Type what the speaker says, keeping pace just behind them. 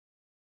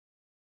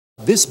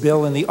This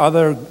bill and the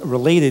other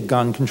related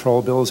gun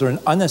control bills are an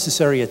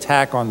unnecessary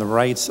attack on the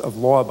rights of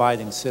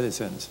law-abiding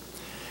citizens.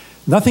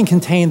 Nothing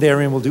contained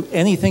therein will do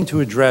anything to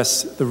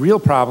address the real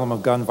problem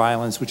of gun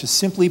violence, which is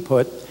simply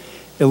put,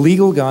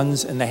 illegal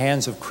guns in the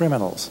hands of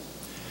criminals.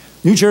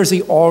 New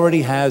Jersey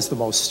already has the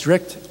most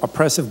strict,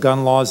 oppressive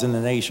gun laws in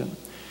the nation.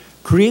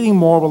 Creating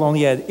more will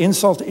only add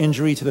insult to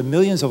injury to the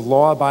millions of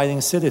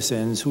law-abiding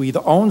citizens who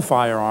either own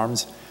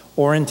firearms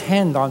or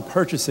intend on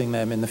purchasing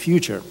them in the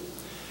future.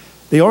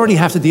 They already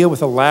have to deal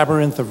with a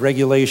labyrinth of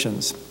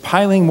regulations.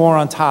 Piling more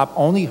on top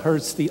only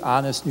hurts the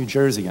honest New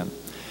Jerseyan.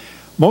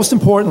 Most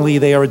importantly,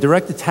 they are a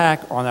direct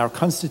attack on our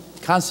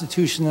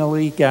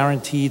constitutionally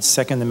guaranteed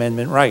Second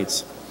Amendment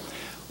rights.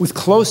 With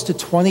close to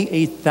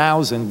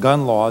 28,000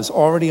 gun laws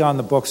already on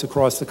the books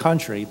across the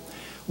country,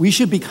 we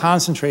should be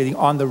concentrating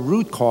on the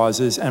root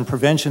causes and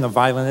prevention of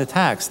violent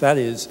attacks. That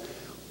is,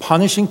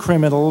 punishing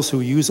criminals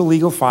who use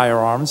illegal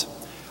firearms,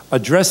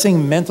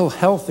 addressing mental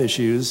health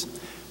issues,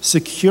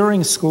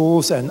 securing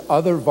schools and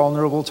other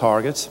vulnerable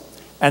targets,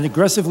 and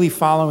aggressively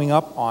following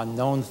up on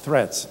known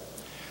threats.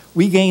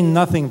 We gain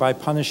nothing by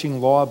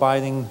punishing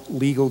law-abiding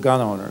legal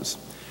gun owners.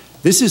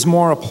 This is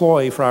more a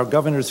ploy for our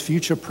governor's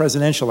future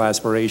presidential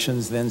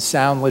aspirations than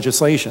sound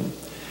legislation.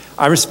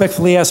 I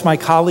respectfully ask my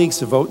colleagues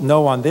to vote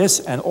no on this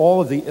and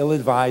all of the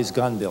ill-advised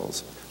gun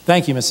bills.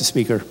 Thank you, Mr.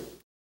 Speaker.